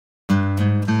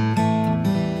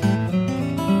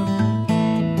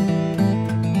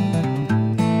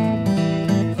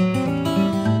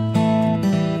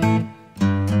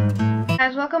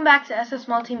welcome back to SS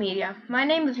Multimedia. My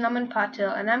name is Naman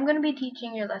Patil and I'm going to be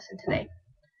teaching your lesson today.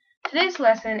 Today's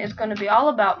lesson is going to be all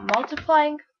about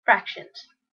multiplying fractions.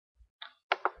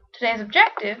 Today's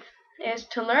objective is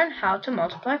to learn how to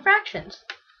multiply fractions.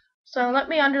 So let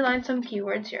me underline some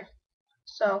keywords here.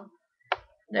 So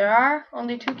there are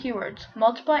only two keywords,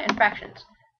 multiply and fractions.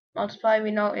 Multiply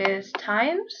we know is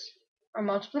times or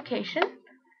multiplication,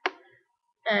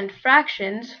 and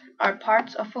fractions are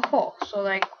parts of a whole. So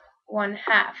like 1/2,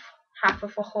 half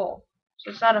of a whole.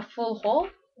 So it's not a full whole,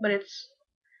 but it's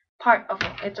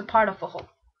a part of a whole.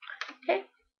 Okay.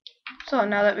 So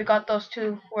now that we got those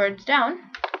two words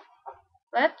down,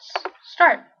 let's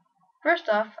start. First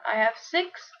off, I have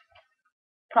 6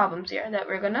 problems here that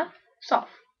we're gonna solve.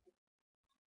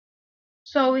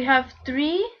 So we have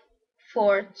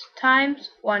 3/4 times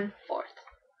 1/4.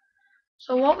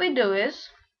 So what we do is,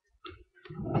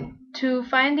 to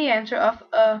find the answer of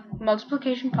a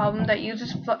multiplication problem that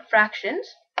uses fractions,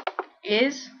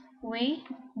 is we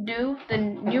do the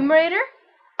numerator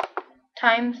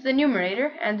times the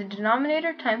numerator and the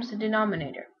denominator times the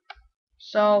denominator.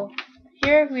 So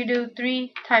here we do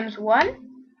 3 times 1,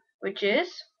 which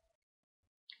is,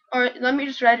 or let me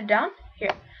just write it down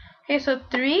here. Okay, so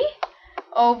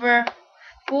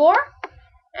 3/4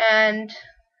 and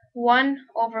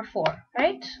 1/4,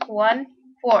 right?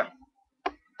 1/4.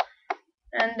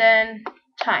 And then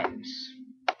times.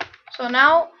 So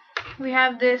now we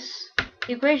have this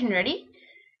equation ready.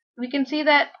 We can see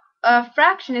that a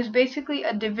fraction is basically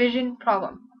a division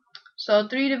problem. So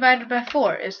 3 divided by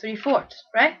 4 is 3/4,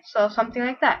 right? So something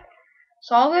like that.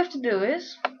 So all we have to do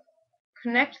is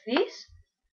connect these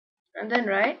and then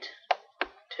write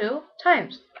 2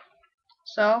 times.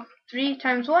 So 3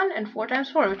 times 1 and 4 times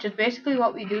 4, which is basically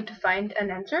what we do to find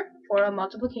an answer for a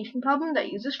multiplication problem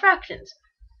that uses fractions.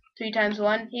 3 times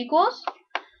 1 equals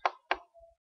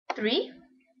 3,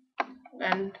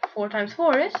 and 4 times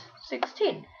 4 is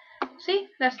 16. See,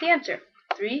 that's the answer.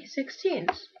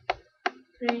 3/16.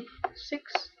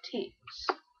 3/16.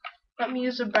 Let me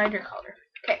use a brighter color.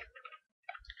 Okay.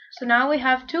 So now we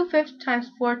have 2/5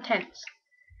 times 4/10.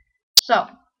 So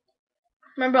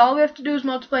remember, all we have to do is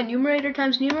multiply numerator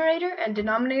times numerator and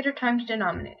denominator times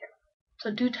denominator.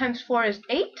 So 2 times 4 is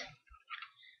 8.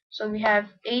 So we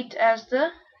have 8 as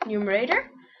the numerator,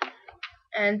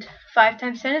 and 5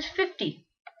 times 10 is 50.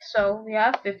 So we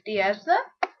have 50 as the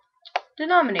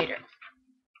denominator.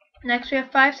 Next we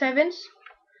have 5/7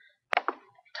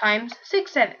 times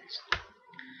 6/7.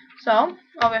 So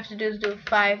all we have to do is do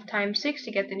 5 times 6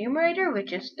 to get the numerator,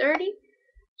 which is 30.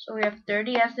 So we have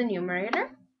 30 as the numerator,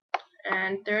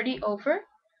 and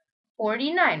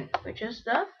 30/49, which is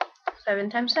the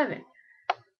 7 times 7.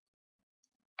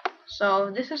 So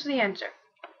this is the answer.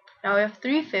 Now we have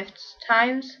 3/5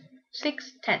 times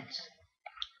 6/10.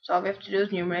 So all we have to do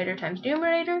is numerator times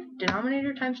numerator,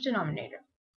 denominator times denominator.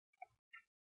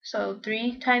 So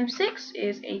 3 times 6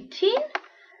 is 18.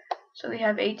 So we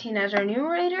have 18 as our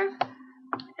numerator,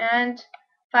 and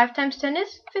 5 times 10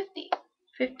 is 50.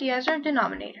 50 as our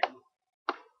denominator.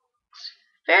 It's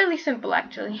fairly simple,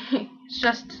 actually. It's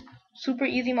just super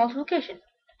easy multiplication.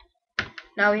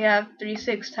 Now we have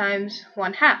 3/6 times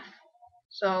 1/2.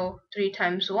 So 3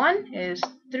 times 1 is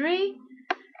 3,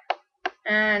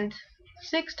 and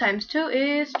 6 times 2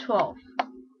 is 12.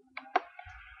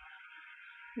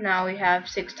 Now we have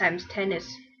 6 times 10 is,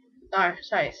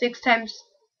 6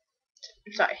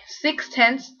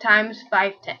 tenths times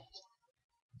 5 tenths.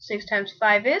 6 times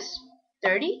 5 is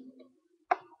 30,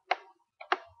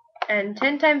 and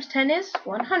 10 times 10 is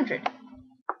 100.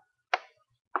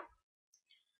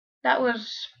 That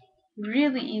was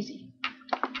really easy.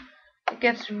 It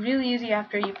gets really easy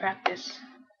after you practice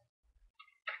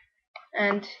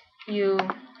and you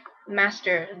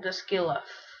master the skill of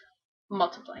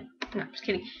multiplying. No, just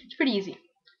kidding. It's pretty easy.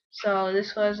 So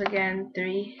this was again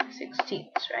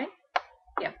 3/16, right?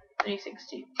 Yep,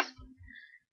 3/16.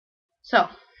 So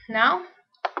now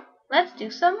let's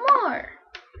do some more.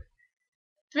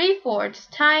 3/4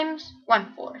 times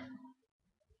 1/4.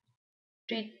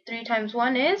 3 times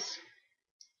 1 is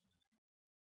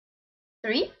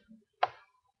 3,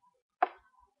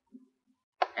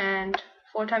 and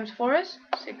 4 times 4 is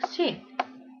 16.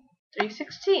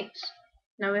 3/16.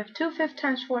 Now we have 2/5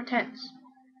 times 4/10.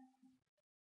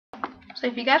 So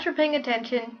if you guys were paying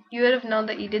attention, you would have known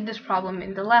that you did this problem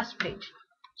in the last page.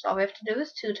 So all we have to do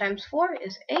is 2 times 4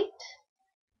 is 8,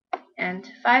 and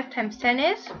 5 times 10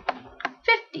 is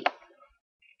 50.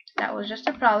 That was just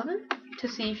a problem to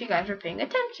see if you guys were paying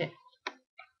attention.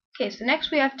 Okay, so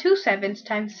next we have 2/7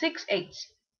 times 6/8.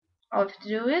 All we have to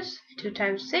do is 2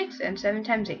 times 6 and 7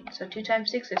 times 8. So 2 times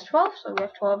 6 is 12, so we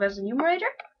have 12 as the numerator,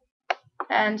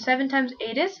 And 7 times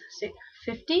 8 is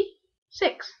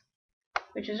 56,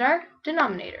 which is our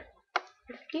denominator.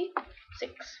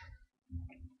 56.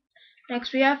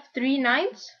 Next we have 3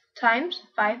 9s times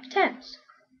 5 10s.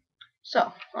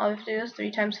 So all we have to do is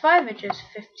 3 times 5, which is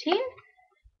 15,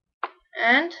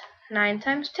 and 9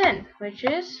 times 10, which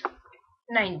is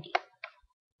 90.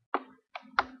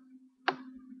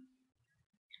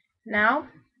 Now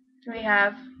we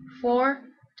have 4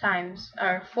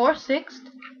 sixths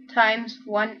times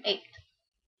 1 eighth.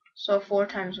 So 4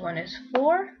 times 1 is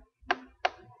 4,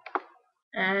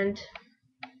 and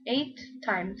 8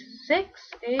 times 6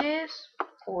 is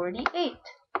 48.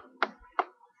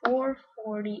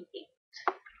 448.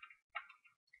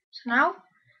 So now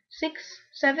 6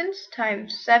 sevenths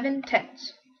times 7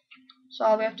 tenths. So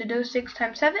all we have to do is 6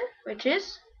 times 7, which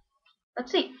is,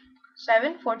 let's see,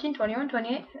 7, 14, 21,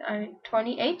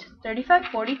 28, 35,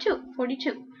 42.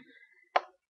 42.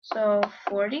 So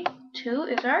 42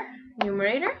 is our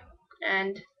numerator,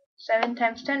 and 7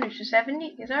 times 10, which is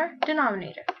 70, is our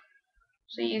denominator.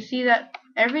 So you see that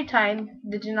every time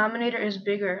the denominator is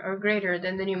bigger or greater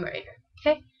than the numerator.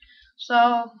 Okay?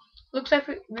 So looks like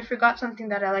we forgot something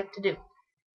that I like to do.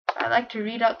 I like to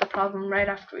read out the problem right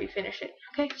after we finish it.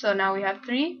 Okay, so now we have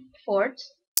 3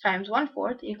 fourths times 1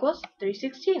 fourth equals 3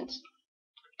 sixteenths.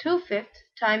 2 fifths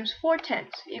times 4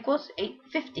 tenths equals 8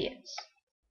 fiftieths.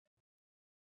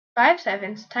 5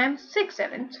 sevenths times 6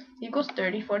 sevenths equals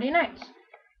 30 49ths.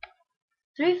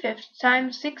 3 fifths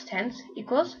times 6 tenths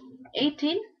equals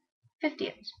 18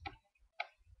 fiftieths.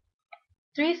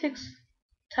 3 sixths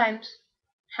times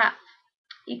half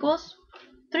equals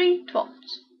 3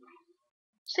 twelfths.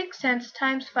 6 tenths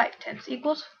times 5 tenths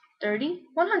equals 30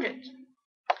 100ths.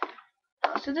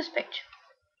 Now let's do this page.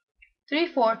 3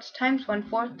 fourths times 1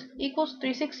 fourth equals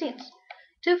 3 sixteenths.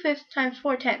 2 fifths times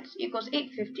 4 tenths equals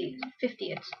 8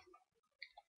 fiftieths.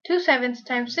 2 sevenths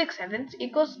times 6 sevenths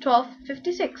equals 12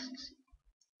 56ths.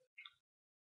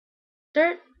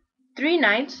 3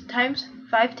 ninths times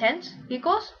 5 tenths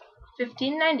equals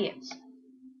 15 90ths.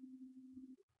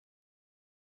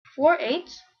 4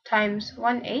 eighths times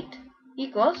 1 eighth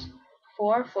equals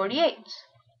 4 48ths.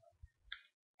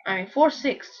 4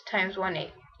 sixths times 1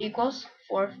 eighth equals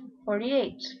 4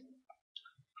 48ths.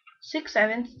 6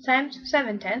 sevenths times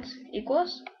 7 tenths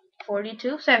equals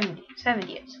 42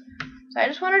 70ths. So I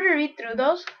just wanted to read through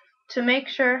those to make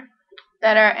sure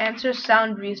that our answers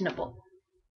sound reasonable.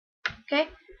 Okay,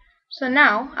 so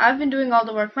now I've been doing all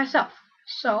the work myself,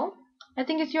 so I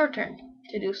think it's your turn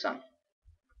to do some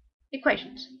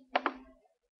equations.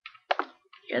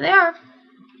 Here they are.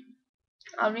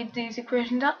 I'll read these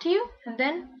equations out to you, and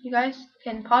then you guys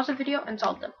can pause the video and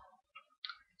solve them.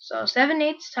 So 7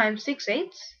 eighths times 6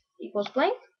 eighths equals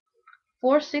blank.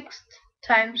 4 sixths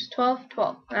times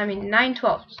 9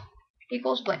 twelfths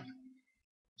equals blank.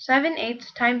 7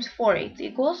 eighths times 4 eighths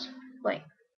equals blank.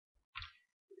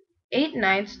 8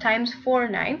 ninths times 4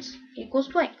 ninths equals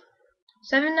blank.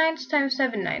 7 ninths times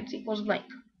 7 ninths equals blank.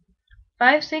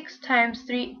 5 sixths times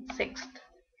 3 sixths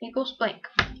equals blank.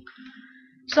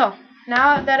 So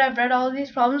now that I've read all of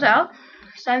these problems out,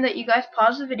 it's time that you guys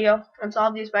pause the video and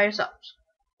solve these by yourself.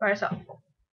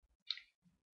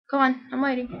 Go on, I'm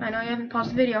waiting. I know you haven't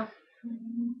paused the video.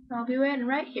 I'll be waiting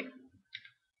right here.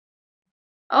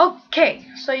 Okay,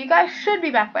 so you guys should be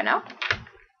back by now,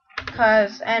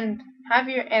 and have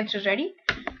your answers ready,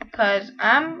 because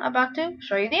I'm about to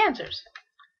show you the answers.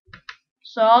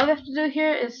 So all we have to do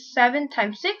here is 7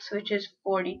 times 6, which is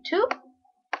 42.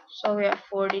 So we have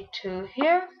 42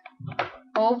 here,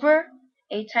 over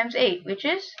 8 times 8, which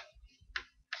is,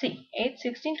 8,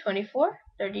 16, 24,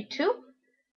 32,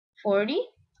 40,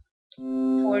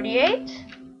 48,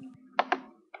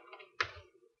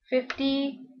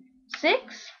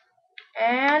 56,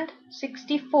 and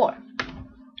 64.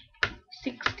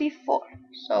 64.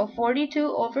 So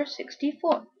 42 over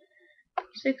 64.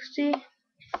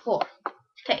 64.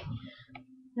 Okay.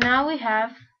 Now we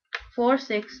have 4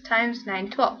 6 times 9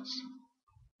 twelfths.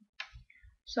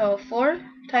 So 4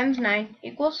 times 9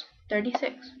 equals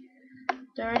 36.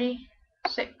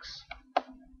 36.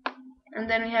 And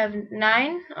then we have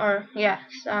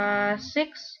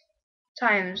 6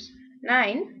 times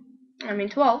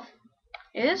 12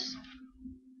 is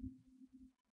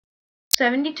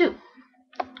 72.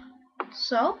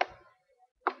 So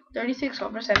 36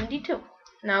 over 72.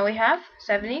 Now we have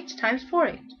 7 eighths times 4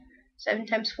 eighths. 7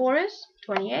 times 4 is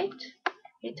 28.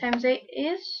 8 times 8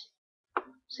 is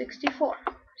 64.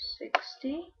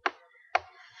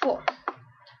 64.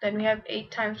 Then we have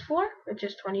 8 times 4, which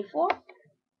is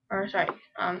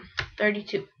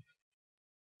 32.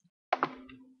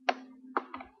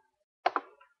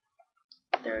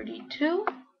 32.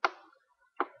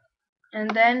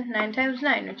 And then 9 times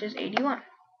 9, which is 81.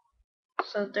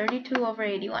 So 32 over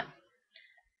 81.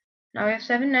 Now we have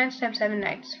 7 nines times 7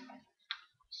 nines.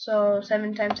 So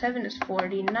 7 times 7 is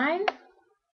 49.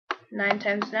 9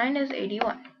 times 9 is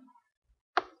 81.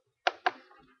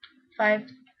 5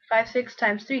 6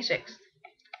 times 3 6.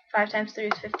 5 times 3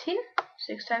 is 15.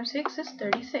 6 times 6 is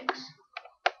 36.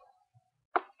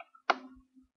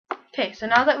 Okay, so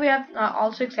now that we have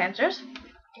all 6 answers,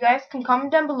 you guys can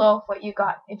comment down below what you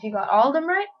got. If you got all of them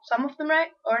right, some of them right,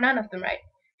 or none of them right.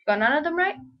 If you got none of them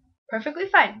right, perfectly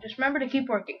fine. Just remember to keep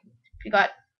working. If you got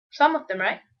some of them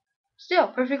right, still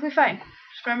perfectly fine.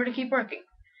 Just remember to keep working.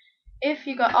 If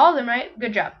you got all of them right,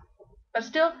 good job. But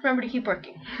still, remember to keep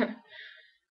working.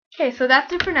 Okay, so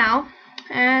that's it for now.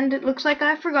 And it looks like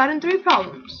I've forgotten 3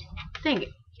 problems. Dang it.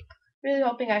 Really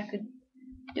hoping I could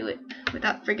do it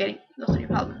without forgetting those 3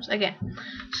 problems again.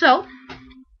 So,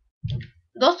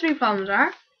 those 3 problems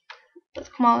are,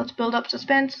 let's build up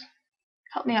suspense.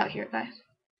 Help me out here, guys.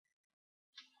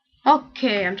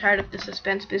 Okay, I'm tired of the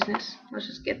suspense business. Let's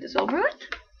just get this over with.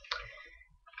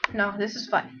 No, this is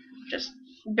fun. Just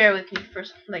bear with me for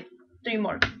like 3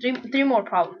 more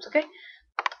problems, okay?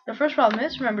 The first problem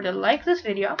is, remember to like this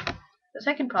video. The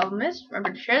second problem is,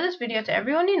 remember to share this video to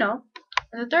everyone you know.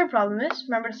 And the third problem is,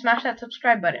 remember to smash that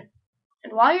subscribe button.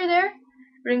 And while you're there,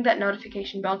 ring that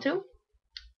notification bell too.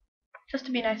 Just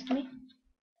to be nice to me.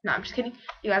 No, I'm just kidding.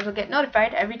 You guys will get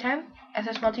notified every time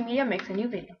SS Multimedia makes a new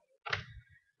video.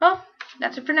 Well,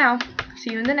 that's it for now.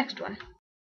 See you in the next one.